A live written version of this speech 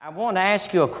I want to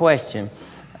ask you a question.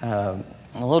 A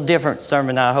little different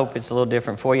sermon. I hope it's a little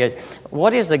different for you.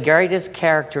 What is the greatest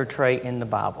character trait in the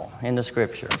Bible, in the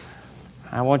Scripture?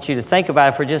 I want you to think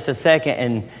about it for just a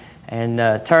second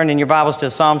and turn in your Bibles to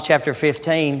Psalms chapter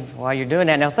 15 while you're doing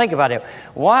that. Now think about it.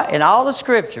 What in all the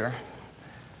Scripture,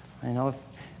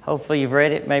 hopefully you've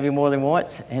read it maybe more than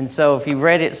once. And so if you've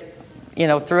read it,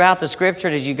 throughout the Scripture,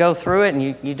 as you go through it and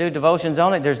you do devotions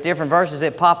on it, there's different verses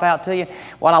that pop out to you.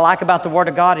 What I like about the Word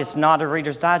of God, it's not a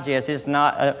Reader's Digest. It's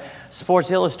not a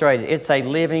Sports Illustrated. It's a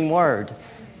living Word.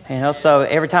 So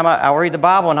every time I read the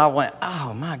Bible and I went,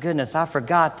 oh my goodness, I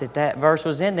forgot that verse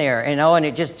was in there, and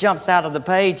it just jumps out of the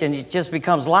page and it just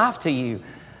becomes life to you.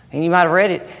 And you might have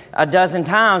read it a dozen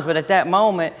times, but at that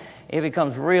moment, it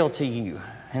becomes real to you.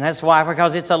 And that's why,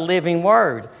 because it's a living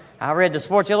Word. I read the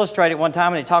Sports Illustrated one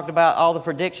time, and it talked about all the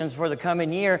predictions for the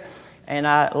coming year, and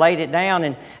I laid it down,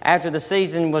 and after the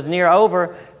season was near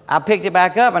over, I picked it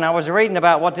back up, and I was reading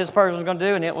about what this person was going to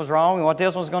do, and it was wrong, and what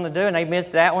this one was going to do, and they missed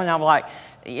that one, and I'm like,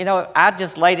 I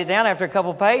just laid it down after a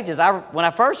couple pages. When I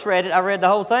first read it, I read the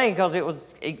whole thing because it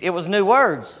was new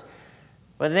words.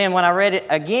 But then when I read it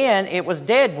again, it was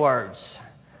dead words.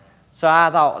 So I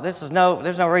thought, there's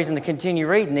no reason to continue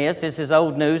reading this. This is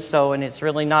old news, and it's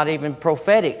really not even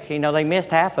prophetic. They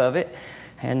missed half of it.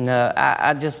 And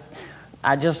I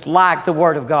just like the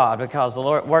Word of God, because the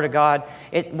Word of God,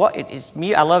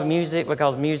 I love music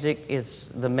because music is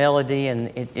the melody,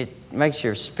 and it makes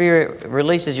your spirit,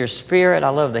 releases your spirit. I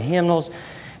love the hymnals,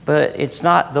 but it's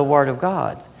not the Word of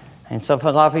God. And so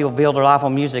a lot of people build their life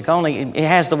on music only. It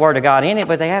has the Word of God in it,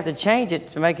 but they have to change it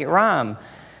to make it rhyme.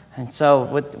 And so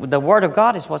with the Word of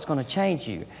God is what's going to change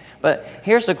you. But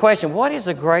here's the question. What is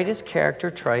the greatest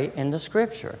character trait in the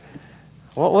Scripture?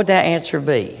 What would that answer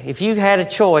be? If you had a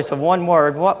choice of one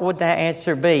word, what would that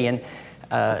answer be? And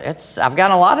I've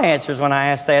got a lot of answers when I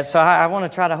ask that, so I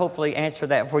want to try to hopefully answer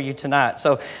that for you tonight.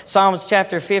 So Psalms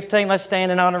chapter 15, let's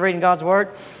stand in honor of reading God's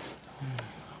Word.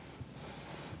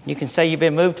 You can say you've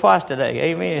been moved twice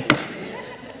today. Amen.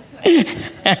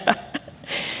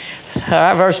 All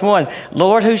right, verse 1.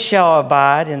 Lord, who shall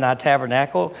abide in thy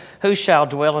tabernacle? Who shall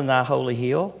dwell in thy holy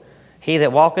hill? He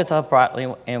that walketh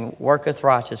uprightly and worketh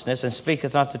righteousness, and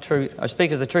speaketh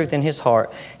the truth in his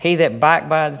heart. He that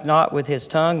backbiteth not with his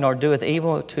tongue, nor doeth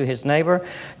evil to his neighbor,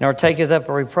 nor taketh up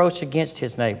a reproach against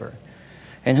his neighbor.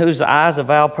 In whose eyes a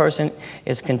vile person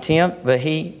is contempt, but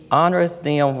he honoreth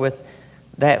them with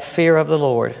that fear of the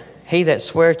Lord. He that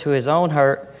sweareth to his own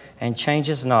hurt and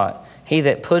changes not. He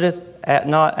that putteth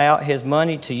not out his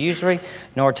money to usury,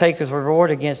 nor taketh reward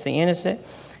against the innocent.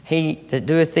 He that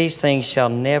doeth these things shall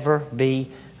never be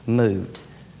moved.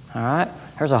 All right?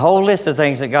 There's a whole list of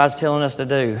things that God's telling us to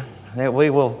do, that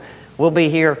we'll be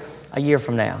here a year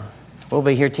from now. We'll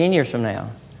be here 10 years from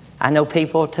now. I know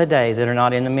people today that are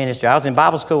not in the ministry. I was in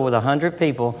Bible school with 100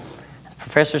 people. The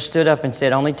professor stood up and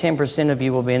said, only 10% of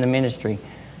you will be in the ministry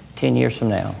 10 years from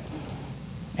now.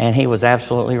 And he was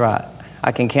absolutely right.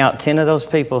 I can count 10 of those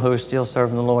people who are still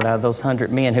serving the Lord out of those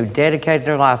 100 men who dedicated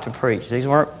their life to preach. These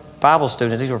weren't Bible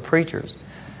students, these were preachers.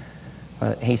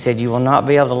 But he said, you will not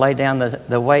be able to lay down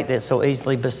the weight that so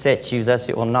easily besets you, thus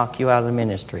it will knock you out of the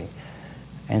ministry.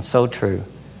 And so true.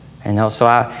 And so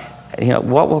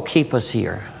what will keep us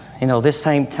here? This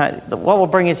same time, what will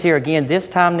bring us here again this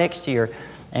time next year?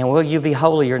 And will you be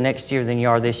holier next year than you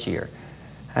are this year?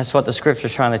 That's what the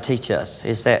Scripture's trying to teach us,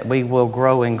 is that we will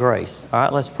grow in grace. All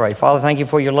right, let's pray. Father, thank you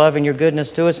for your love and your goodness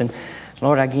to us. And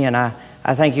Lord, again, I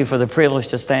thank you for the privilege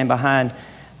to stand behind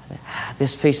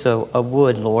this piece of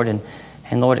wood, Lord. And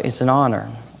Lord, it's an honor.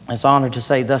 It's an honor to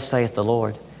say, thus saith the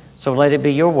Lord. So let it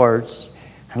be your words,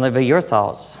 and let it be your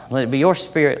thoughts. Let it be your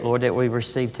Spirit, Lord, that we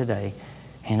receive today.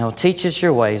 And teach us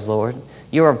your ways, Lord.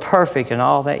 You are perfect in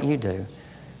all that you do.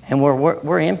 And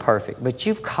we're imperfect, but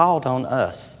you've called on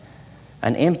us,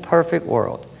 an imperfect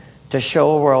world, to show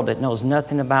a world that knows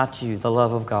nothing about you, the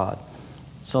love of God.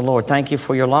 So, Lord, thank you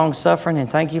for your long suffering, and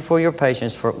thank you for your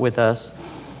patience with us.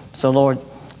 So, Lord,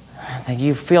 that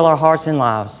you fill our hearts and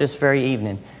lives this very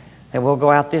evening, that we'll go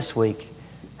out this week,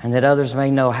 and that others may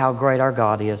know how great our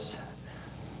God is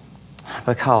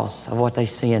because of what they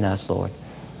see in us, Lord.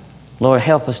 Lord,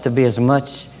 help us to be as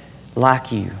much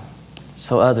like you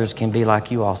so others can be like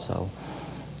you also.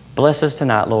 Bless us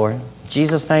tonight, Lord. In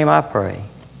Jesus' name I pray.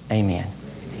 Amen.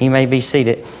 You may be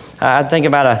seated. I think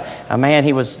about a man,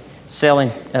 he was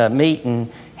selling meat,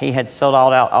 and he had sold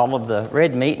out all of the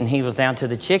red meat, and he was down to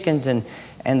the chickens, and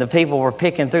the people were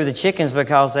picking through the chickens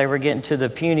because they were getting to the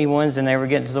puny ones, and they were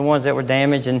getting to the ones that were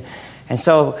damaged. And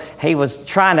so he was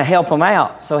trying to help them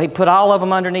out. So he put all of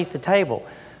them underneath the table.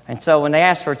 And so when they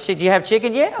asked for chicken, do you have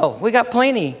chicken? Yeah, we got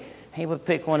plenty. he would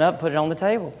pick one up, put it on the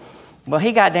table. Well,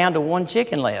 he got down to one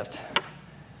chicken left.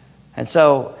 And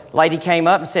so lady came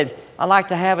up and said, "I'd like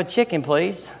to have a chicken,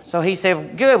 please." So he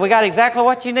said, "Good, we got exactly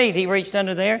what you need." He reached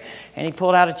under there and he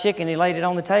pulled out a chicken. He laid it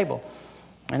on the table.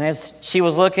 And as she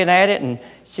was looking at it and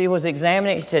she was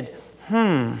examining it, he said,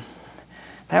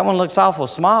 "That one looks awful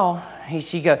small."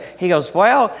 He goes,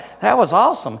 "Well, that was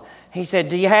awesome." He said,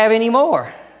 "Do you have any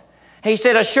more?" He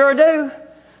said, "I sure do."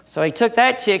 So he took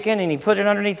that chicken and he put it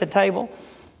underneath the table.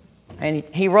 And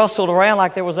he rustled around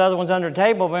like there was other ones under the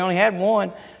table, but we only had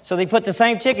one. So they put the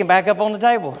same chicken back up on the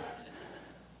table.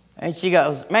 And she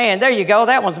goes, "Man, there you go.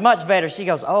 That one's much better." She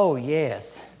goes, "Oh,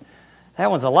 yes. That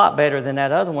one's a lot better than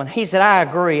that other one." He said, "I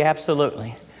agree,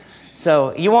 absolutely.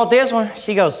 So you want this one?"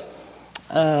 She goes,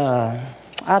 "I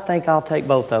think I'll take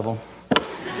both of them."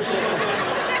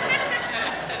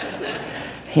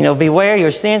 Beware,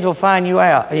 your sins will find you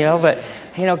out, but,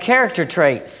 character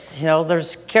traits.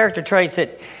 There's character traits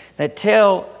that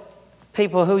tell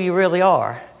people who you really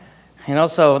are.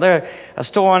 So a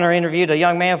store owner interviewed a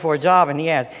young man for a job, and he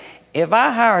asked, "If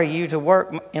I hire you to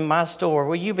work in my store,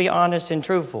 will you be honest and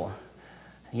truthful?"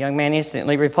 The young man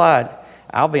instantly replied,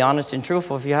 "I'll be honest and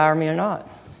truthful if you hire me or not."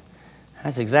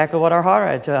 That's exactly what our heart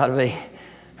attitude ought to be.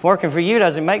 Working for you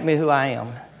doesn't make me who I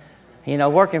am.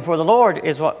 Working for the Lord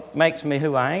is what makes me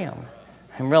who I am.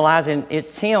 And realizing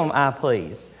it's Him I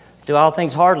please. Do all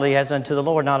things heartily as unto the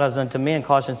Lord, not as unto men.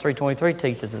 Colossians 3:23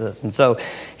 teaches us. And so,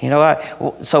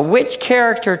 so which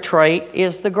character trait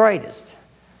is the greatest?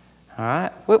 All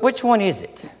right? Which one is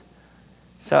it?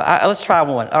 So let's try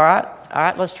one. All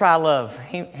right, let's try love.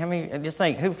 Just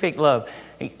think, who picked love?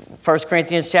 1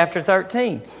 Corinthians chapter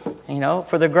 13.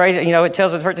 For the great, it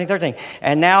tells us 13:13.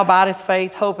 "And now abideth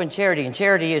faith, hope, and charity." And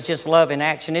charity is just love in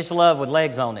action. It's love with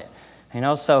legs on it.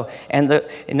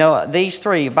 These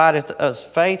three abideth us,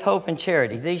 faith, hope, and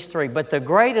charity. These three. But the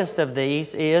greatest of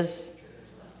these is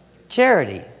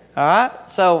charity. All right?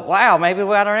 So, wow, maybe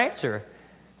we got our answer.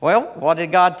 Well, what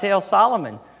did God tell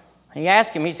Solomon? He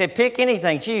asked him, he said, "Pick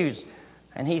anything, choose."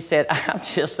 And he said, "I'm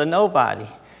just a nobody.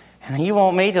 And you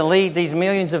want me to lead these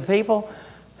millions of people?"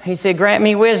 He said, "Grant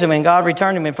me wisdom." And God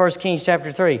returned him in 1 Kings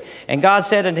chapter 3. "And God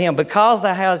said unto him, Because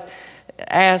thou hast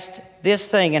asked this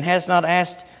thing, and hast not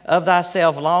asked of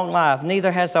thyself long life,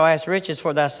 neither hast thou asked riches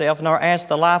for thyself, nor asked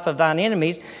the life of thine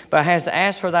enemies, but hast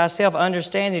asked for thyself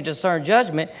understanding to discern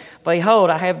judgment.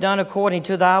 Behold, I have done according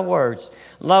to thy words.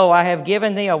 Lo, I have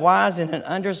given thee a wise and an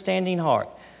understanding heart,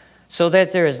 so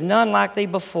that there is none like thee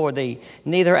before thee,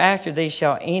 neither after thee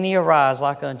shall any arise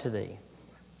like unto thee."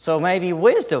 So maybe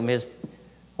wisdom is,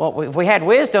 if we had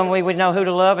wisdom, we would know who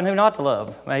to love and who not to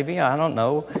love. Maybe, I don't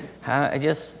know.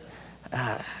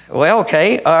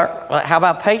 Okay. How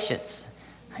about patience?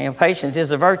 Patience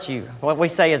is a virtue. What we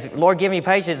say is, "Lord, give me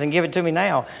patience and give it to me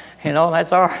now."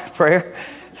 That's our prayer.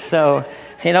 So,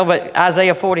 but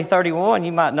Isaiah 40:31,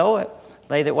 you might know it.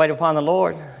 "They that wait upon the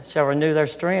Lord shall renew their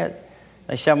strength.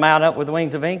 They shall mount up with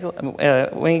wings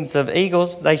of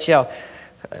eagles. They shall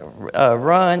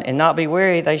run and not be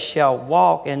weary. They shall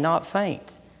walk and not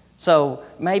faint." So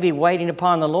maybe waiting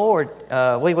upon the Lord,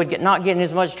 we would not get in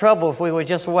as much trouble if we would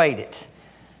just wait it.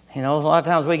 A lot of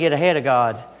times we get ahead of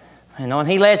God, and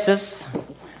He lets us,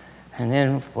 and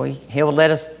then He'll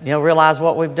let us, realize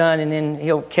what we've done, and then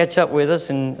He'll catch up with us,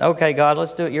 and okay, God,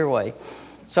 let's do it your way.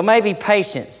 So maybe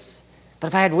patience. But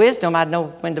if I had wisdom, I'd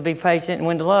know when to be patient and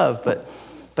when to love. But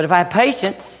if I had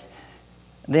patience,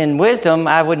 then wisdom,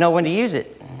 I would know when to use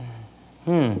it.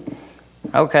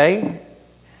 Okay.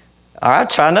 All right,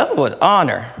 try another one.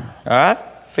 Honor. All right.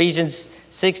 Ephesians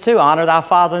 6:2. "Honor thy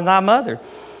father and thy mother,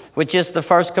 which is the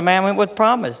first commandment with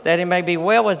promise, that it may be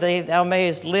well with thee, thou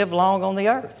mayest live long on the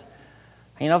earth."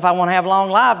 If I want to have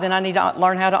long life, then I need to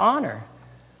learn how to honor.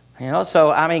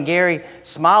 Gary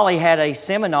Smalley had a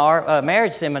seminar, a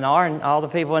marriage seminar, and all the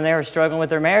people in there are struggling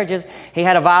with their marriages. He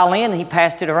had a violin, and he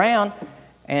passed it around,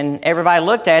 and everybody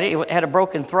looked at it. It had a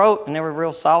broken throat, and they were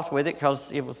real soft with it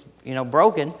because it was,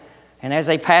 broken. And as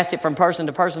they passed it from person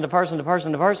to person to person to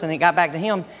person to person, and it got back to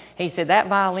him, he said, "That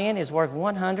violin is worth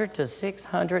 $100,000 to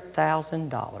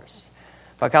 $600,000.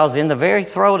 Because in the very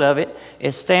throat of it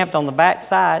is stamped on the back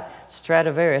side,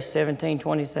 Stradivarius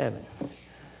 1727.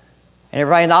 And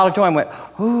everybody in the auditorium went,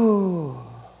 "Ooh,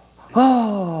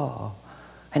 oh."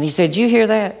 And he said, "You hear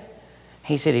that?"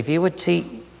 He said, "If you would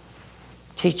treat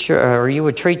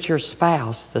your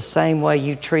spouse the same way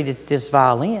you treated this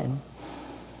violin,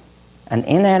 an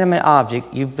inanimate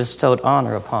object you bestowed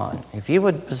honor upon. If you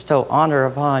would bestow honor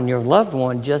upon your loved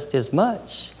one just as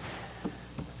much,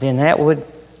 then that would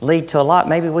lead to a lot.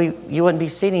 Maybe you wouldn't be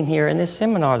sitting here in this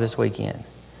seminar this weekend.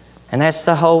 And that's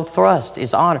the whole thrust,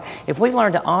 is honor. If we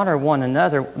learn to honor one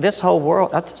another, this whole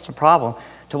world, that's just a problem.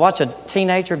 To watch a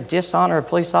teenager dishonor a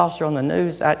police officer on the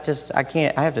news, I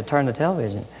can't, I have to turn the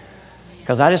television.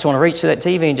 Because I just want to reach to that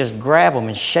TV and just grab them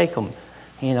and shake them,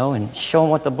 and show them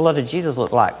what the blood of Jesus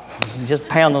looked like. And just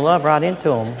pound the love right into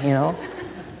them,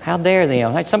 How dare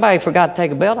them? Like somebody forgot to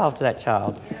take a belt off to that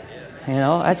child.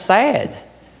 That's sad.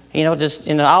 And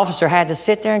the officer had to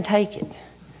sit there and take it.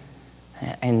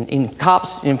 And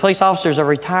cops and police officers are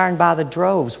retiring by the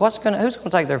droves. Who's going to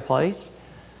take their place?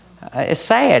 It's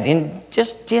sad and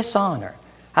just dishonor.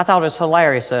 I thought it was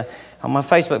hilarious. On my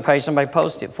Facebook page, somebody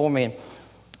posted it for me. And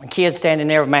a kid standing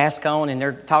there with mask on, and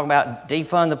they're talking about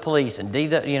defund the police and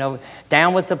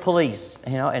down with the police,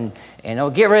 and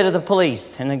get rid of the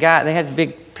police. And the guy, they had this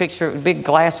big picture, big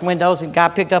glass windows. The guy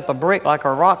picked up a brick like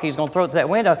a rock. He was going to throw it to that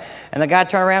window, and the guy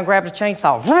turned around, grabbed a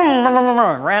chainsaw,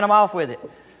 ran him off with it.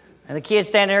 And the kid's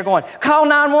standing there going, "Call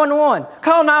 911,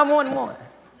 call 911.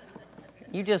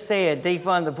 You just said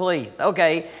defund the police.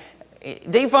 Okay,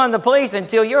 defund the police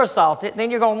until you're assaulted,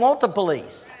 then you're going to want the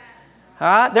police. All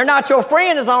right? They're not your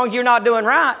friend as long as you're not doing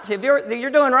right. If you're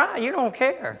doing right, you don't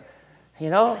care.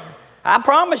 I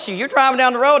promise you, you're driving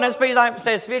down the road and that speed limit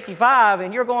says 55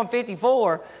 and you're going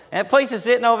 54 and the police is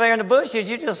sitting over there in the bushes,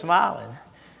 you're just smiling.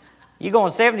 You're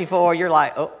going 74, you're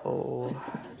like, uh-oh.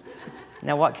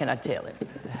 Now what can I tell him?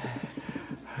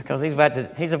 Because he's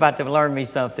about to learn me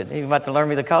something. He's about to learn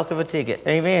me the cost of a ticket.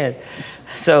 Amen.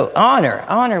 So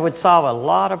honor would solve a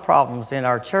lot of problems in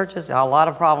our churches, a lot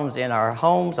of problems in our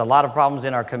homes, a lot of problems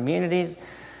in our communities,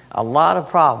 a lot of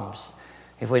problems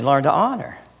if we learn to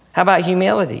honor. How about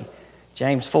humility?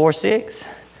 James 4:6.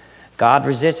 God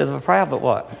resisteth the proud, but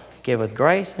what? Giveth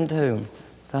grace unto whom?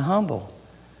 The humble.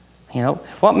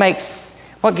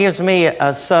 What gives me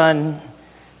a son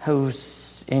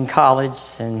who's in college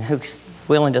and who's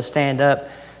willing to stand up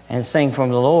and sing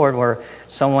from the Lord, where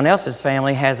someone else's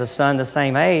family has a son the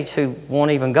same age who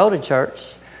won't even go to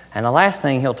church, and the last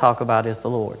thing he'll talk about is the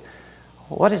Lord.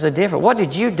 What is the difference? What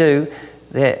did you do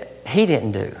that he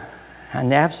didn't do?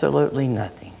 And absolutely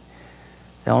nothing.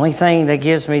 The only thing that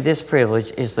gives me this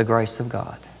privilege is the grace of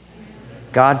God.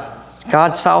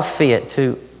 God saw fit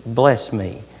to bless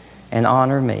me and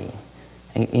honor me.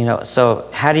 So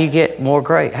how do you get more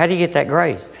grace? How do you get that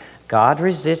grace? God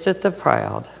resisteth the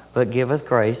proud, but giveth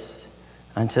grace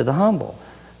unto the humble.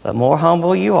 The more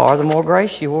humble you are, the more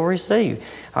grace you will receive.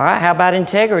 All right, how about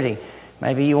integrity?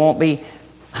 Maybe you won't be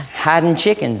hiding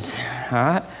chickens. All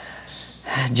right,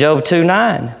 Job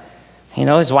 2:9.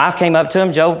 His wife came up to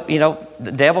him. Job,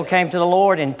 the devil came to the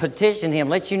Lord and petitioned him.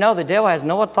 Let you know the devil has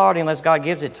no authority unless God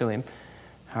gives it to him.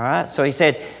 All right, so he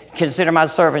said, "Consider my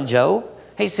servant Job."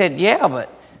 He said, "Yeah, but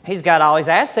he's got all his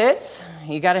assets.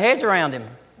 You got a hedge around him.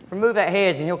 Remove that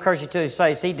hedge and he'll curse you to his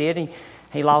face." He did.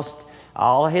 He lost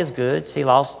all of his goods. He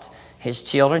lost his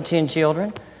children, 10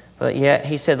 children. But yet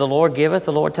he said, "The Lord giveth,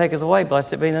 the Lord taketh away.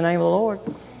 Blessed be the name of the Lord."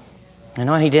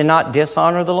 He did not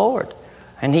dishonor the Lord.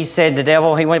 And he said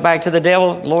he went back to the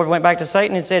devil. The Lord went back to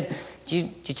Satan and said,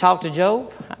 Did you talk to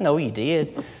Job? I know you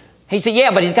did. He said,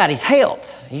 "Yeah, but he's got his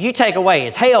health. If you take away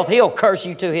his health, he'll curse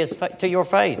you to your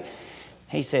face."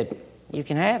 He said, "You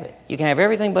can have it. You can have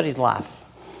everything but his life."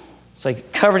 So he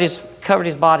covered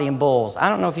his body in bulls. I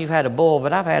don't know if you've had a bull,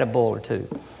 but I've had a bull or two.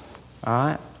 All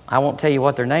right? I won't tell you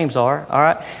what their names are. All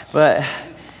right? But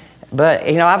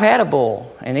I've had a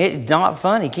bull, and it's not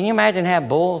funny. Can you imagine having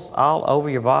bulls all over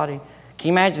your body? Can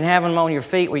you imagine having them on your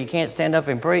feet where you can't stand up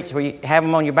and preach, where you have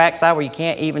them on your backside where you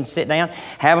can't even sit down,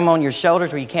 have them on your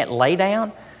shoulders where you can't lay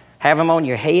down, have them on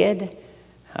your head,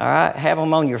 all right? Have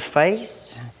them on your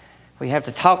face. Where you have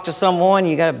to talk to someone,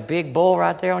 you got a big bull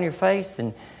right there on your face,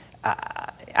 and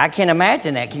I can't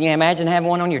imagine that. Can you imagine having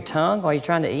one on your tongue while you're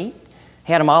trying to eat?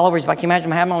 He had them all over his back. Can you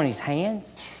imagine having them on his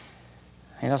hands?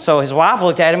 So his wife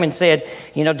looked at him and said,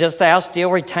 "Dost thou still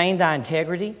retain thy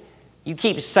integrity? You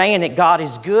keep saying that God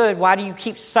is good. Why do you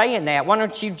keep saying that? Why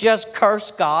don't you just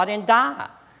curse God and die?"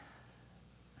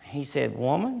 He said,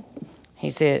 "Woman," he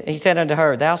said unto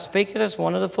her, "Thou speakest as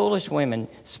one of the foolish women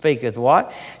speaketh.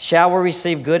 What? Shall we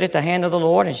receive good at the hand of the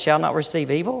Lord and shall not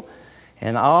receive evil?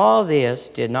 And all this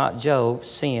did not Job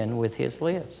sin with his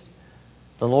lips."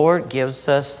 The Lord gives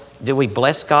us, do we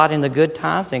bless God in the good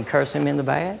times and curse him in the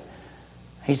bad?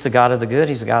 He's the God of the good,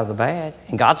 he's the God of the bad.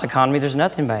 In God's economy, there's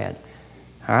nothing bad.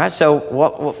 All right,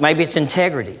 so maybe it's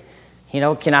integrity.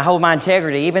 Can I hold my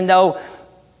integrity even though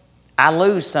I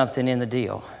lose something in the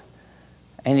deal?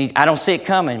 And I don't see it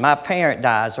coming. My parent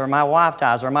dies, or my wife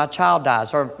dies, or my child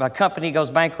dies, or my company goes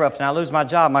bankrupt and I lose my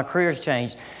job, my career's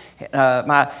changed.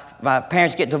 My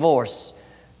parents get divorced.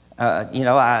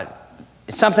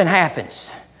 Something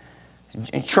happens.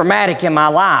 traumatic in my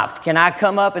life, can I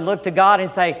come up and look to God and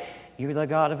say, you're the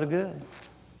God of the good.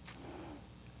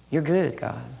 You're good,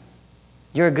 God.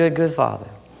 You're a good, good Father.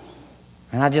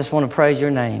 And I just want to praise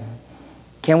your name.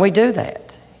 Can we do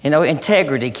that?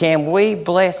 Integrity. Can we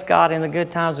bless God in the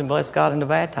good times and bless God in the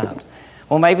bad times?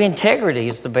 Well, maybe integrity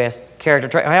is the best character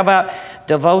trait. How about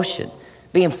devotion?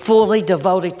 Being fully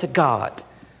devoted to God.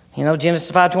 Genesis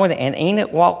 5:20, and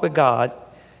Enoch walked with God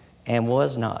and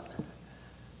was not,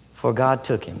 for God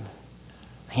took him.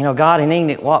 God and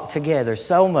Enoch walked together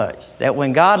so much that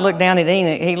when God looked down at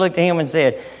Enoch, he looked at him and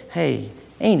said, hey,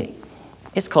 Enoch,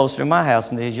 it's closer to my house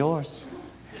than it is yours.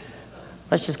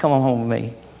 Let's just come on home with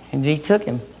me. And he took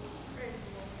him.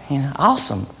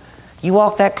 Awesome. You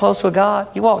walk that close with God.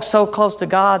 You walk so close to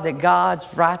God that God's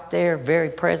right there, very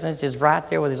presence is right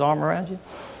there with his arm around you.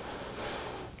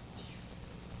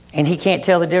 And he can't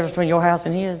tell the difference between your house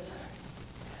and his.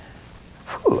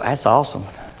 Whew, that's awesome.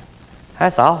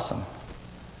 That's awesome.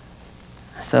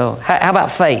 So how about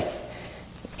faith?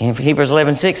 In Hebrews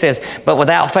 11:6 says, but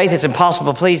without faith it's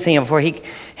impossible to please him, for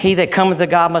he that cometh to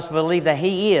God must believe that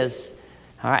he is,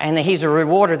 all right, and that he's a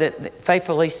rewarder that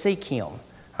faithfully seek him.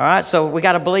 All right, so we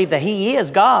got to believe that he is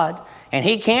God, and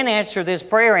he can answer this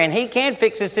prayer, and he can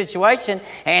fix this situation,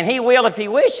 and he will if he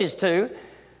wishes to.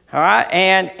 All right,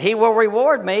 and he will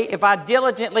reward me if I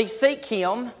diligently seek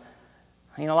him.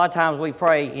 A lot of times we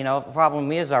pray, the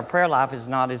problem is our prayer life is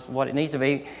not as what it needs to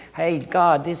be. Hey,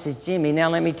 God, this is Jimmy. Now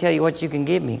let me tell you what you can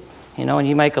give me. And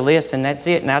you make a list and that's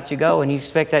it, and out you go, and you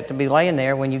expect that to be laying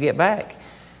there when you get back.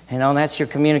 And that's your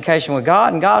communication with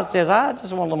God, and God says, I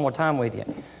just want a little more time with you.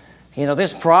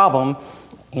 This problem,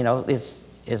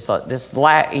 this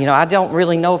lack, I don't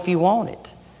really know if you want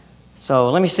it. So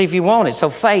let me see if you want it. So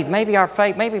faith, maybe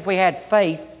if we had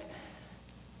faith,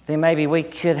 then maybe we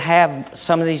could have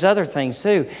some of these other things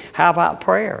too. How about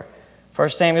prayer? 1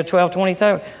 Samuel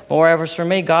 12:23. Moreover, for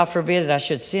me, God forbid that I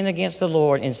should sin against the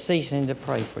Lord in ceasing to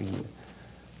pray for you.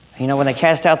 When they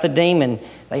cast out the demon,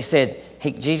 they said,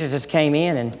 Jesus just came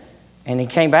in and he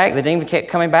came back. The demon kept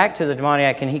coming back to the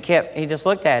demoniac, and he just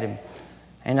looked at him.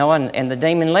 And the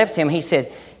demon left him. He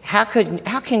said, how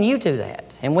can you do that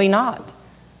and we not?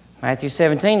 Matthew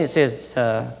 17, it says,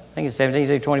 I think it's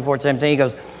 17, 24, 17, he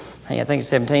goes, I think it's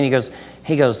 17,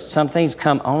 he goes, some things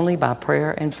come only by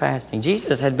prayer and fasting.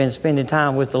 Jesus had been spending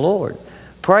time with the Lord,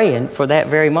 praying for that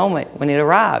very moment when it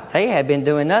arrived. They had been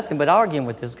doing nothing but arguing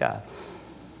with this guy.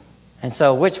 And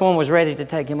so which one was ready to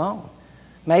take him on?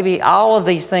 Maybe all of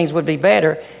these things would be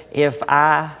better if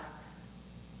I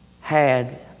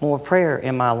had more prayer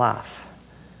in my life.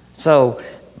 So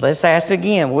let's ask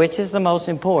again, which is the most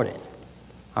important?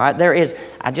 All right,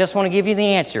 I just want to give you the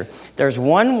answer. There's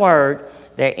one word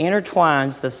that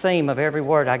intertwines the theme of every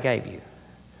word I gave you.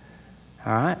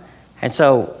 All right? And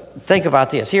so think about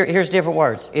this. Here's different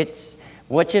words.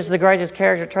 Which is the greatest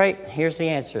character trait? Here's the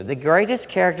answer. The greatest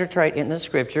character trait in the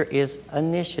Scripture is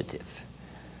initiative.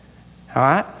 All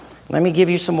right? Let me give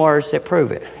you some words that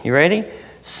prove it. You ready?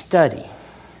 Study.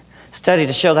 Study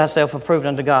to show thyself approved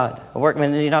unto God. A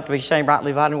workman that need not to be ashamed,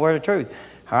 rightly dividing the word of truth.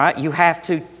 All right? You have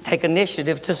to take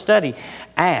initiative to study.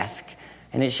 Ask,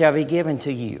 and it shall be given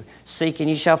to you. Seek, and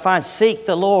you shall find. Seek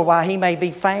the Lord while he may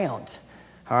be found.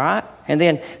 All right? And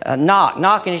then knock.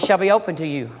 Knock, and it shall be open to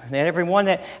you. And everyone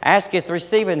that asketh,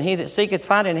 receiveth, and he that seeketh,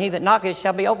 findeth, and he that knocketh,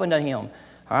 shall be open to him.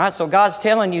 All right? So God's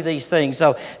telling you these things.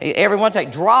 So everyone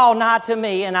take, draw nigh to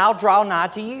me, and I'll draw nigh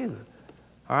to you.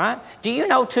 All right? Do you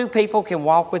know two people can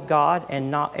walk with God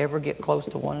and not ever get close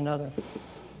to one another?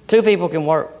 Two people can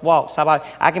walk side by side.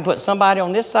 I can put somebody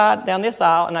on this side, down this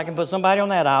aisle, and I can put somebody on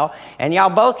that aisle, and y'all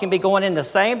both can be going in the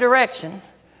same direction,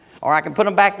 or I can put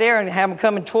them back there and have them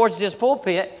coming towards this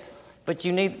pulpit, but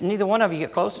neither one of you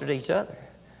get closer to each other.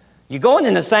 You're going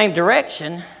in the same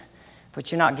direction, but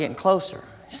you're not getting closer.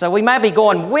 So we might be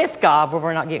going with God, but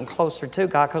we're not getting closer to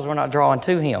God because we're not drawing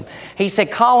to him. He said,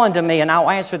 call unto me, and I'll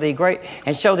answer thee great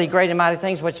and show thee great and mighty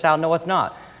things which thou knowest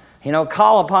not.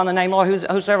 Call upon the name of the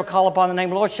Lord. Whosoever call upon the name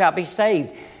of the Lord shall be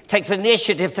saved. Takes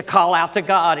initiative to call out to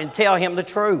God and tell him the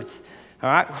truth.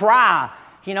 All right? Cry.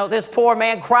 This poor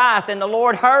man crieth, and the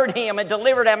Lord heard him and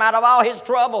delivered him out of all his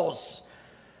troubles.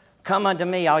 Come unto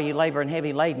me, all you labor and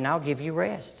heavy laden, I'll give you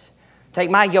rest.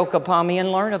 Take my yoke upon me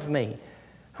and learn of me.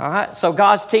 All right? So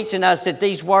God's teaching us that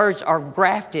these words are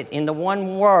grafted in the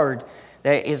one word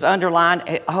that is underlined,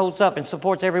 it holds up and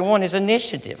supports everyone, is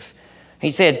initiative. He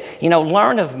said,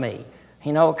 learn of me.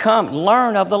 Come,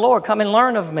 learn of the Lord. Come and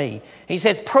learn of me. He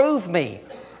says, prove me.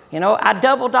 I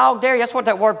double dog dare you. That's what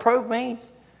that word prove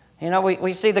means. You know,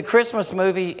 we see the Christmas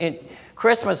movie in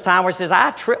Christmas time where it says,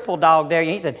 I triple dog dare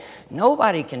you. He said,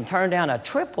 nobody can turn down a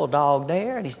triple dog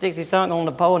dare. And he sticks his tongue on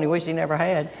the pole and he wishes he never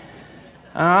had.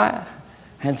 All right?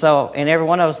 And every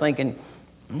one of us thinking,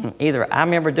 either I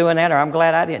remember doing that or I'm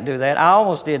glad I didn't do that. I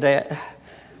almost did that. All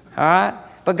right?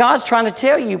 But God's trying to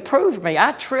tell you, prove me.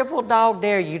 I triple dog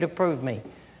dare you to prove me.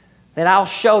 That I'll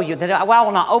show you, that I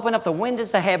will not open up the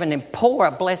windows of heaven and pour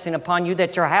a blessing upon you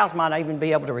that your house might not even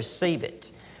be able to receive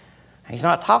it. He's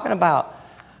not talking about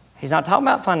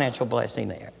financial blessing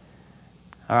there.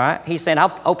 All right? He said,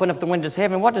 I'll open up the windows of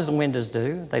heaven. What does the windows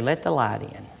do? They let the light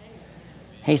in.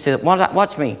 He said,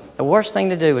 watch me. The worst thing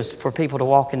to do is for people to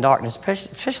walk in darkness,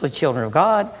 especially children of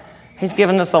God. He's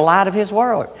given us the light of His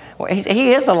world.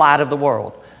 He is the light of the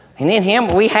world. And in Him,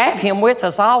 we have Him with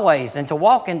us always. And to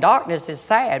walk in darkness is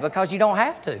sad because you don't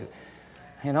have to.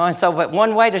 You know, and so, but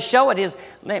one way to show it is,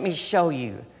 let me show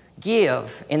you.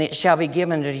 Give, and it shall be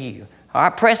given to you. All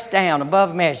right, pressed down,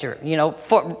 above measure, you know,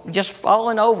 just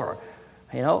falling over.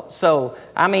 You know, so,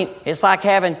 I mean, it's like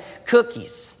having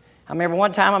cookies. I remember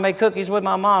one time I made cookies with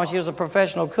my mom. She was a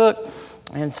professional cook.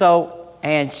 And so,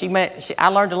 I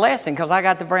learned a lesson because I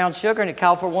got the brown sugar and it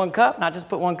called for 1 cup, and I just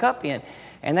put 1 cup in.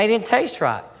 And they didn't taste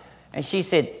right. And she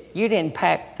said, you didn't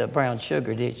pack the brown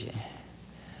sugar, did you?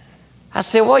 I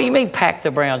said, what do you mean pack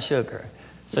the brown sugar?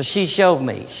 So she showed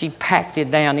me. She packed it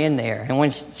down in there. And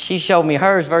when she showed me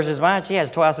hers versus mine, she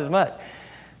has twice as much.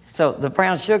 So the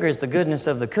brown sugar is the goodness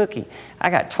of the cookie. I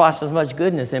got twice as much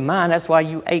goodness in mine. That's why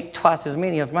you ate twice as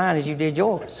many of mine as you did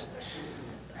yours.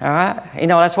 All right? You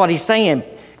know, that's what he's saying.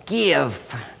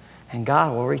 Give, and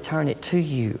God will return it to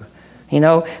you. You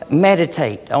know,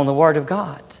 meditate on the Word of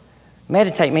God.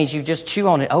 Meditate means you just chew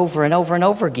on it over and over and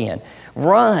over again.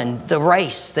 Run the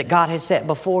race that God has set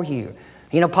before you.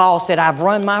 You know, Paul said, I've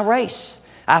run my race.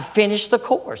 I've finished the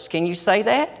course. Can you say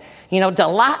that? You know,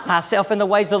 delight thyself in the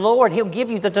ways of the Lord. He'll give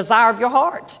you the desire of your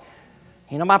heart.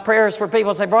 You know, my prayers for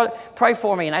people say, brother, pray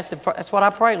for me. And I said, that's what I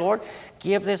pray, Lord.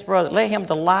 Give this brother, let him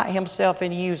delight himself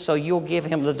in you so you'll give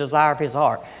him the desire of his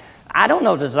heart. I don't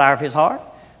know the desire of his heart,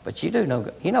 but you do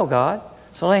know, you know God.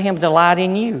 So let him delight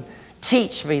in you.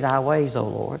 Teach me thy ways, O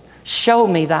Lord. Show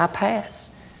me thy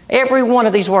paths. Every one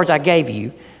of these words I gave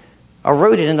you are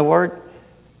rooted in the word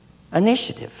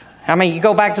initiative. I mean, you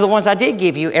go back to the ones I did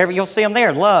give you, you'll see them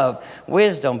there. Love,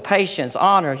 wisdom, patience,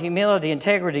 honor, humility,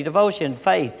 integrity, devotion,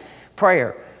 faith,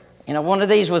 prayer. You know, one of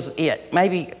these was it.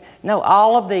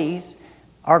 All of these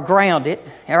are grounded,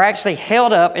 are actually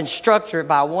held up and structured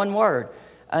by one word,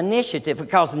 initiative,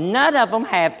 because none of them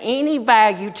have any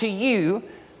value to you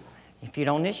if you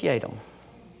don't initiate them.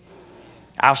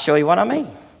 I'll show you what I mean.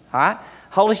 All right?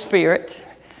 Holy Spirit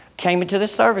came into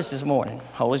this service this morning.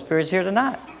 Holy Spirit's here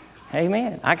tonight.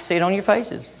 Amen. I can see it on your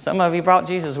faces. Some of you brought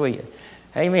Jesus with you.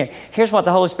 Amen. Here's what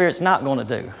the Holy Spirit's not going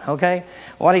to do, okay?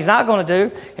 What He's not going to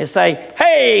do is say,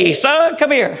 hey, son,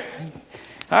 come here.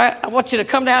 All right? I want you to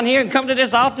come down here and come to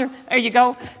this altar. There you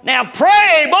go. Now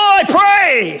pray, boy,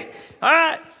 pray. All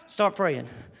right? Start praying.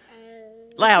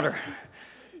 Louder.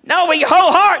 No, with your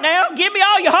whole heart now. Give me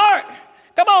all your heart.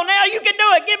 Come on now, you can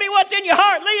do it. Give me what's in your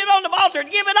heart. Leave it on the altar.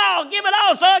 Give it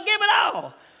all, son. Give it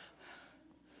all.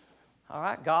 All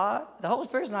right, God, the Holy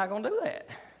Spirit's not going to do that.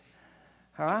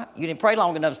 All right? You didn't pray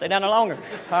long enough. Stay down there longer.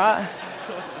 All right?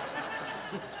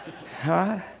 All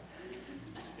right?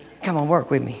 Come on, work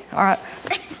with me. All right?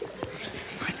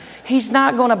 He's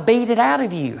not going to beat it out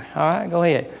of you. All right? Go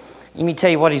ahead. Let me tell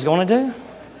you what He's going to do.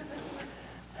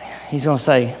 He's going to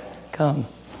say, come.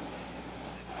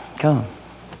 Come.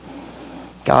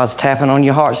 God's tapping on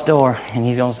your heart's door, and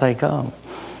He's going to say, come.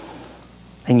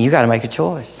 Then you got to make a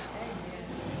choice.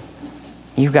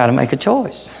 You've got to make a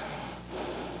choice.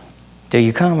 Do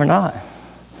you come or not?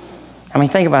 I mean,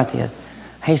 think about this.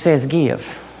 He says,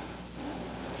 give.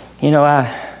 You know, I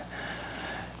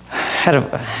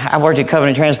worked at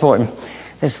Covenant Transport, and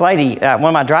this lady, one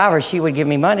of my drivers, she would give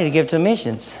me money to give to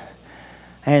missions.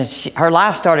 And her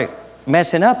life started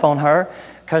messing up on her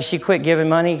because she quit giving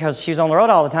money because she was on the road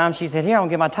all the time. She said, here, I'm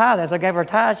going to get my tithe. As I gave her a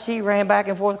tithe, she ran back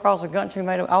and forth across the country,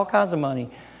 made all kinds of money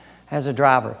as a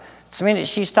driver. The minute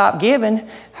she stopped giving,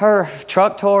 her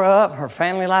truck tore up, her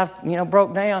family life,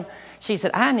 broke down. She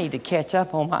said, I need to catch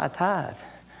up on my tithe.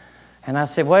 And I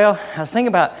said, well, I was thinking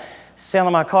about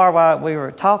selling my car while we were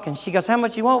talking. She goes, how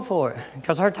much you want for it?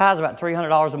 Because her tithe's about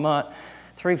 $300 a month,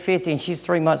 $350, and she's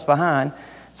 3 months behind.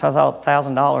 So I thought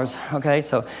 $1,000. Okay,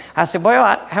 so I said,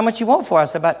 well, how much you want for it? I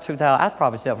said, about $2,000. I'd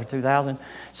probably sell for $2,000.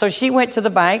 So she went to the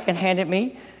bank and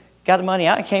got the money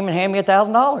out and came and handed me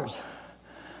 $1,000.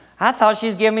 I thought she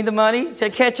was giving me the money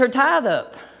to catch her tithe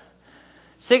up.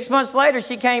 6 months later,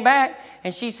 she came back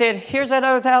and she said, here's that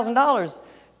other $1,000.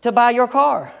 to buy your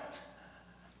car.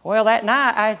 Well, that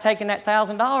night I had taken that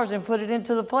 $1,000 and put it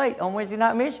into the plate on Wednesday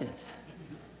night missions.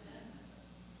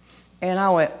 And I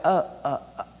went,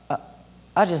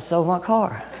 I just sold my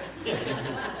car.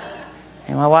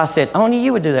 And my wife said, only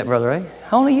you would do that, Brother Ray.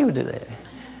 Only you would do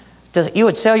that. You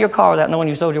would sell your car without knowing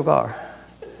you sold your car.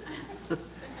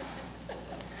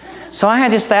 So I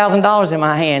had this $1,000 in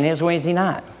my hand. It was Wednesday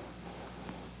night.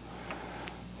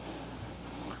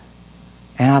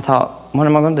 And I thought, what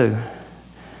am I going to do?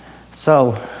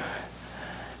 So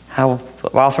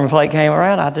offering plate came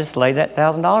around. I just laid that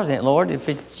 $1,000 in it. Lord, if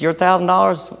it's your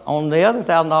 $1,000 on the other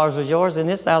 $1,000 was yours, then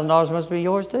this $1,000 must be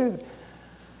yours too.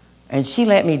 And she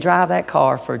let me drive that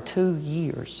car for 2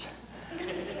 years.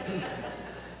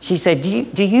 She said,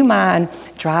 do you mind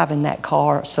driving that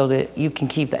car so that you can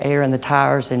keep the air in the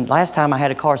tires? And last time I had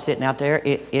a car sitting out there,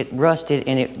 it rusted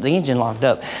and the engine locked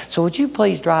up. So would you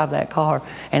please drive that car?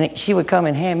 And she would come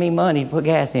and hand me money to put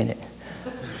gas in it.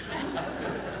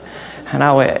 And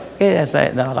I went, is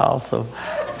that not awesome?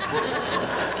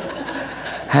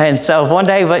 And so one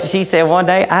day, but she said one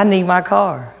day, I need my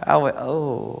car. I went,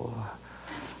 oh,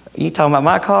 you talking about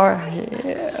my car?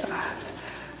 Yeah.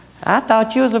 I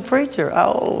thought you was a preacher.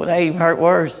 Oh, that even hurt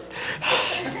worse.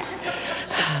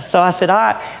 So I said, all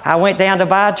right. I went down to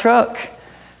buy a truck.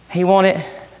 He wanted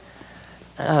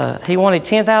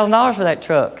 $10,000 for that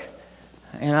truck.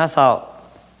 And I thought,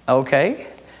 okay.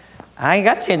 I ain't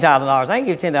got $10,000. I ain't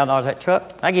give you $10,000 for that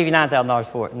truck. I give you $9,000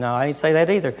 for it. No, I didn't say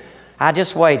that either. I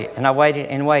just waited, and I waited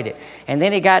and waited. And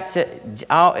then it got to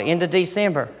into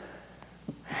December.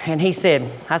 And I said,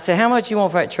 how much you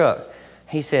want for that truck?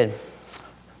 He said,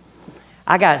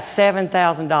 I got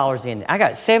 $7,000 in it. I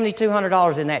got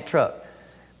 $7,200 in that truck.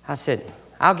 I said,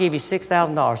 I'll give you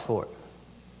 $6,000 for it.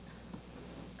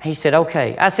 He said,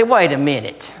 okay. I said, wait a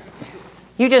minute.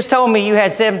 You just told me you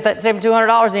had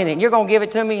 $7,200 in it, and you're going to give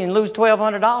it to me and lose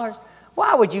 $1,200?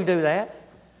 Why would you do that?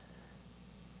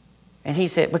 And he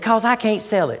said, because I can't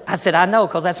sell it. I said, I know,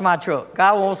 because that's my truck.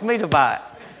 God wants me to buy it.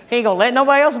 He ain't going to let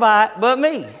nobody else buy it but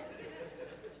me.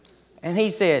 And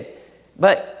he said,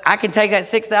 but I can take that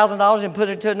 $6,000 and put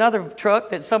it to another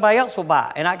truck that somebody else will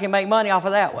buy, and I can make money off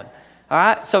of that one. All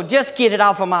right? So just get it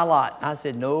off of my lot. I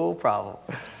said, no problem.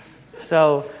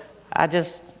 So I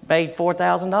just made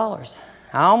 $4,000.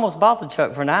 I almost bought the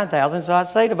truck for $9,000, so I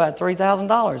saved about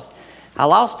 $3,000. I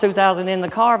lost $2,000 in the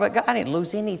car, but God, I didn't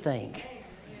lose anything.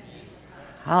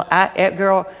 That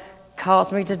girl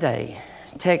calls me today,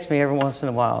 texts me every once in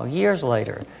a while, years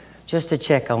later, just to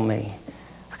check on me,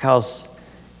 because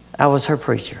I was her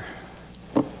preacher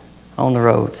on the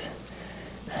roads.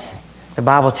 The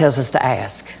Bible tells us to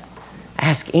ask.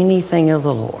 Ask anything of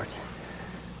the Lord,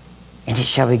 and it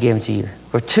shall be given to you.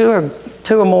 For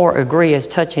two or more agree as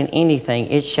touching anything,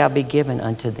 it shall be given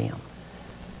unto them.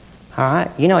 All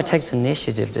right? You know, it takes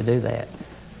initiative to do that.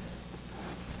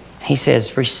 He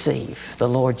says, receive the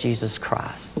Lord Jesus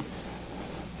Christ.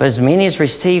 But as many as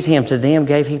received him, to them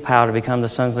gave he power to become the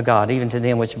sons of God, even to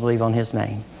them which believe on his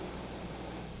name.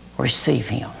 Receive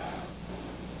him.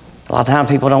 A lot of times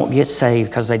people don't get saved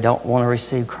because they don't want to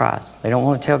receive Christ. They don't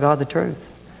want to tell God the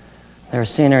truth. They're a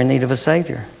sinner in need of a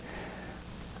Savior.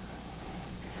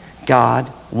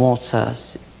 God wants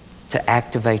us to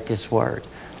activate this word.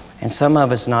 And some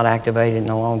of us not activated in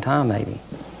a long time maybe.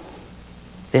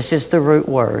 This is the root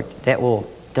word that will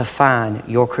define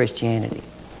your Christianity.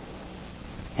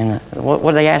 And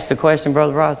what they ask the question,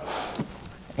 Brother Ross,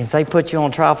 if they put you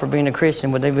on trial for being a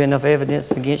Christian, would there be enough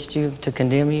evidence against you to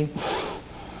condemn you?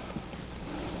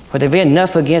 Would there be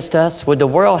enough against us? Would the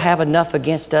world have enough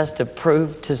against us to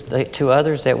prove to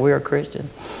others that we're a Christian?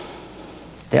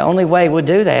 The only way we'll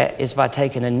do that is by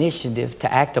taking initiative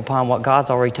to act upon what God's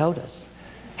already told us.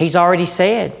 He's already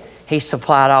said He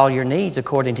supplied all your needs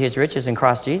according to His riches in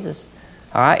Christ Jesus.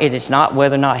 All right? It's not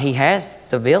whether or not He has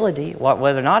the ability.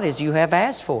 Whether or not is you have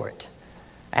asked for it.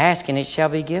 Ask and it shall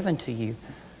be given to you.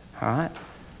 All right?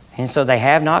 And so they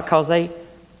have not because they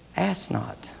ask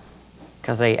not.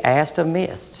 Because they asked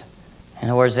amiss. In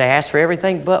other words, they asked for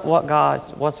everything but what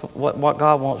God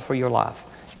wants for your life.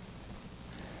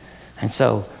 And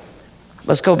so,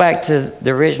 let's go back to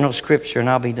the original scripture and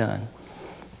I'll be done.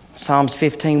 Psalms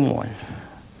 15:1.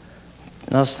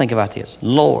 Now let's think about this.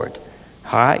 Lord,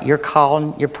 all right, you're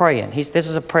calling, you're praying. This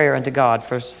is a prayer unto God.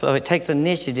 So it takes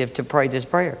initiative to pray this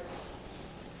prayer.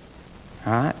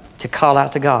 All right, to call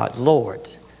out to God. Lord,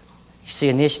 you see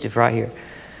initiative right here.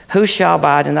 Who shall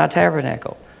abide in thy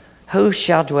tabernacle? Who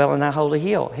shall dwell in thy holy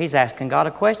hill? He's asking God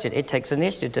a question. It takes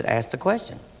initiative to ask the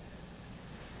question.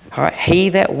 All right, he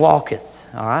that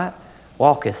walketh, all right,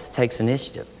 walketh takes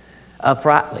initiative.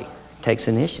 Uprightly takes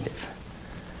initiative.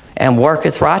 And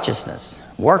worketh righteousness.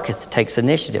 Worketh takes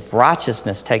initiative.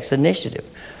 Righteousness takes initiative.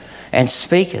 And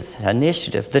speaketh,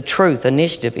 initiative. The truth,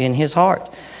 initiative in his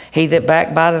heart. He that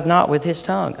backbiteth not with his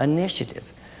tongue,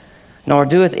 initiative. Nor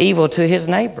doeth evil to his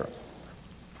neighbor.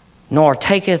 Nor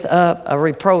taketh up a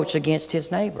reproach against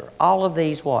his neighbor. All of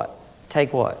these what?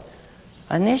 Take what?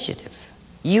 Initiative.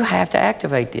 You have to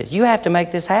activate this. You have to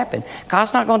make this happen.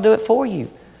 God's not going to do it for you.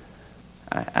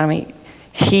 I mean,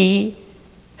 he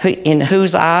in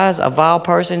whose eyes a vile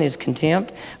person is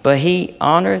contempt, but he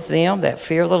honoreth them that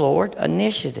fear the Lord.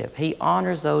 Initiative. He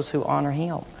honors those who honor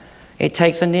him. It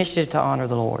takes initiative to honor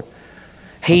the Lord.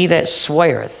 He that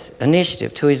sweareth,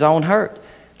 initiative, to his own hurt.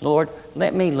 Lord,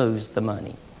 let me lose the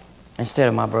money instead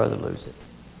of my brother lose it.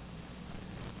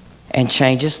 And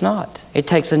changeth not. It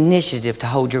takes initiative to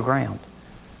hold your ground.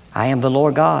 I am the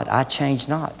Lord God, I change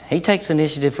not. He takes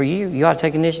initiative for you. You ought to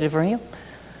take initiative for him.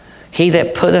 He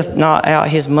that putteth not out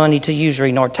his money to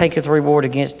usury, nor taketh reward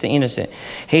against the innocent.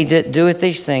 He that doeth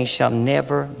these things shall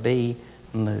never be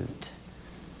moved.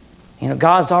 You know,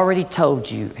 God's already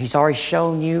told you. He's already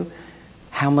shown you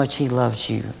how much he loves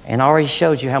you. And already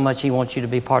showed you how much he wants you to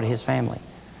be part of his family.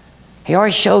 He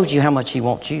already showed you how much he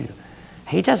wants you.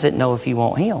 He doesn't know if you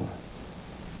want him.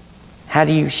 How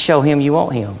do you show him you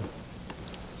want him?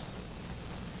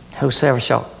 Whosoever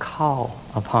shall call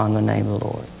upon the name of the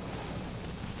Lord.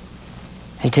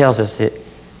 He tells us that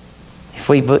if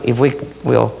we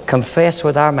will confess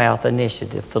with our mouth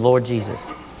initiative, the Lord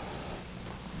Jesus.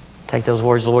 Take those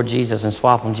words, Lord Jesus, and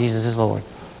swap them. Jesus is Lord.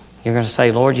 You're going to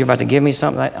say, Lord, you're about to give me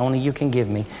something that only you can give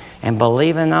me. And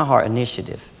believe in thy heart,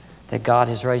 initiative, that God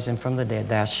has raised him from the dead.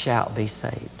 Thou shalt be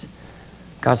saved.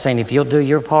 God's saying, if you'll do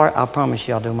your part, I promise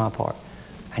you I'll do my part.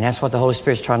 And that's what the Holy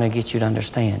Spirit's trying to get you to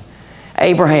understand.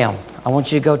 Abraham, I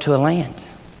want you to go to a land.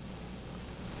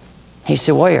 He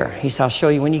said, where? He said, I'll show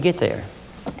you when you get there.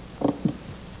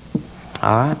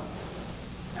 All right?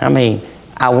 I mean,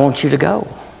 I want you to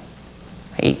go.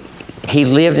 He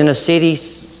lived in a city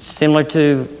similar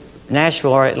to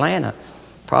Nashville or Atlanta.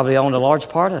 Probably owned a large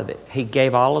part of it. He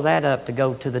gave all of that up to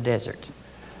go to the desert.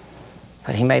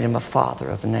 But he made him a father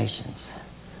of the nations.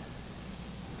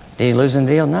 Did he lose in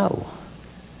the deal? No.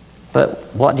 But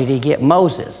what did he get?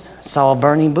 Moses saw a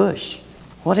burning bush.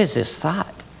 What is this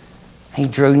thought? He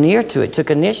drew near to it,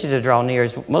 took initiative to draw near.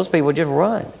 Most people would just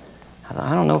run.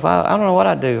 I don't know what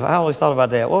I'd do. I always thought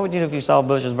about that. What would you do if you saw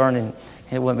bushes burning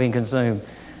and it wasn't being consumed?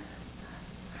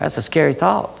 That's a scary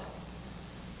thought.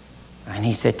 And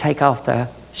he said, take off the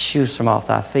shoes from off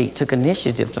thy feet. Took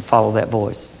initiative to follow that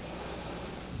voice.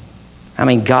 I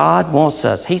mean, God wants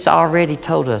us. He's already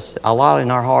told us a lot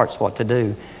in our hearts what to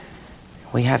do.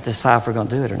 We have to decide if we're going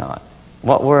to do it or not.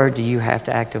 What word do you have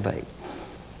to activate?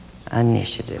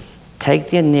 Initiative. Take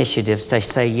the initiative to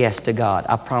say yes to God.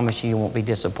 I promise you won't be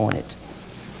disappointed.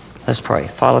 Let's pray.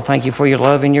 Father, thank you for your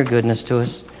love and your goodness to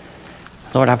us.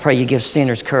 Lord, I pray you give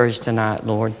sinners courage tonight,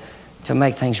 Lord, to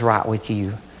make things right with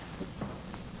you.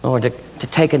 Lord, to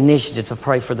take initiative to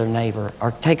pray for their neighbor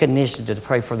or take initiative to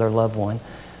pray for their loved one.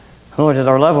 Lord, if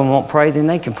their loved one won't pray, then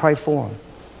they can pray for them.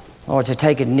 Lord, to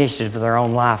take initiative for their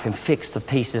own life and fix the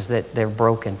pieces that they're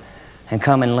broken and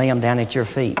come and lay them down at your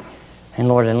feet. And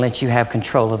Lord, and let you have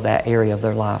control of that area of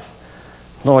their life.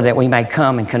 Lord, that we may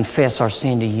come and confess our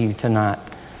sin to you tonight.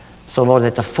 So Lord,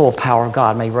 that the full power of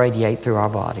God may radiate through our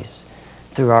bodies,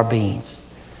 through our beings.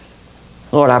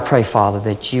 Lord, I pray, Father,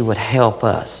 that you would help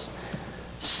us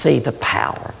see the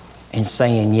power in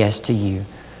saying yes to you.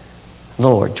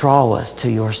 Lord, draw us to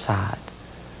your side.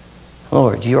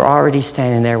 Lord, you're already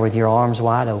standing there with your arms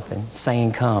wide open,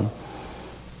 saying, come.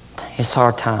 It's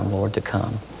our time, Lord, to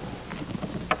come.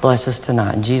 Bless us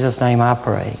tonight. In Jesus' name I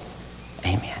pray.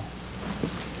 Amen.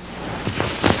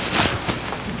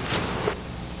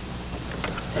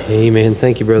 Amen.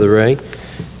 Thank you, Brother Ray.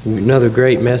 Another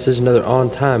great message, another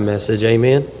on-time message.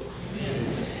 Amen.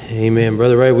 Amen.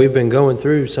 Brother Ray, we've been going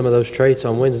through some of those traits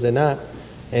on Wednesday night,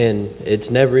 and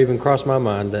it's never even crossed my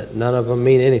mind that none of them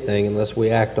mean anything unless we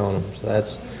act on them. So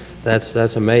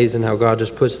that's amazing how God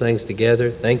just puts things together.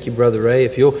 Thank you, Brother Ray.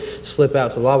 If you'll slip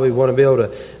out to the lobby, we want to be able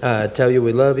to tell you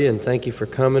we love you and thank you for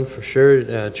coming for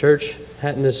sure. Church,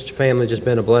 hadn't this family just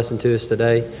been a blessing to us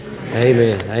today?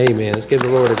 Amen. Amen. Let's give the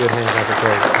Lord a good hand clap of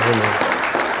praise. Amen.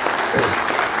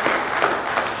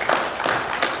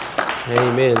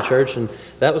 Amen, church. And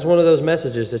that was one of those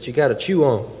messages that you got to chew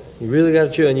on. You really got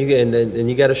to chew, and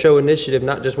you got to show initiative,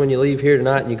 not just when you leave here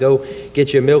tonight and you go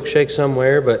get you a milkshake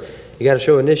somewhere, but you got to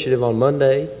show initiative on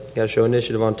Monday. You got to show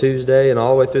initiative on Tuesday and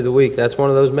all the way through the week. That's one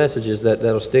of those messages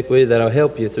that'll stick with you, that'll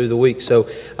help you through the week. So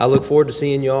I look forward to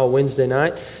seeing you all Wednesday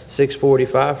night,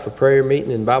 6:45 for prayer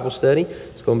meeting and Bible study.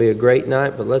 It's going to be a great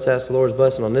night, but let's ask the Lord's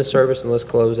blessing on this service and let's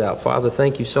close out. Father,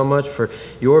 thank you so much for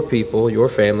your people, your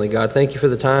family. God, thank you for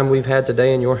the time we've had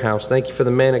today in your house. Thank you for the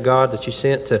man of God that you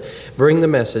sent to bring the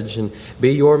message and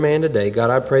be your man today. God,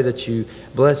 I pray that you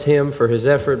bless him for his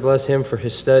effort, bless him for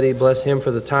his study, bless him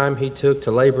for the time he took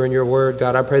to labor in your word.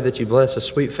 God, I pray that you bless a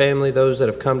sweet family, those that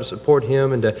have come to support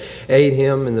him and to aid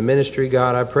him in the ministry.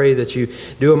 God, I pray that you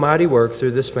do a mighty work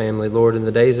through this family, Lord, in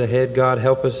the days ahead. God,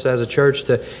 help us as a church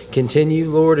to continue,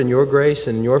 Lord, in your grace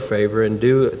and in your favor and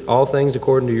do all things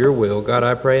according to your will. God,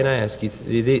 I pray and I ask you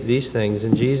these things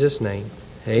in Jesus' name.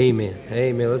 Amen.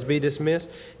 Amen. Let's be dismissed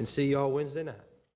and see y'all Wednesday night.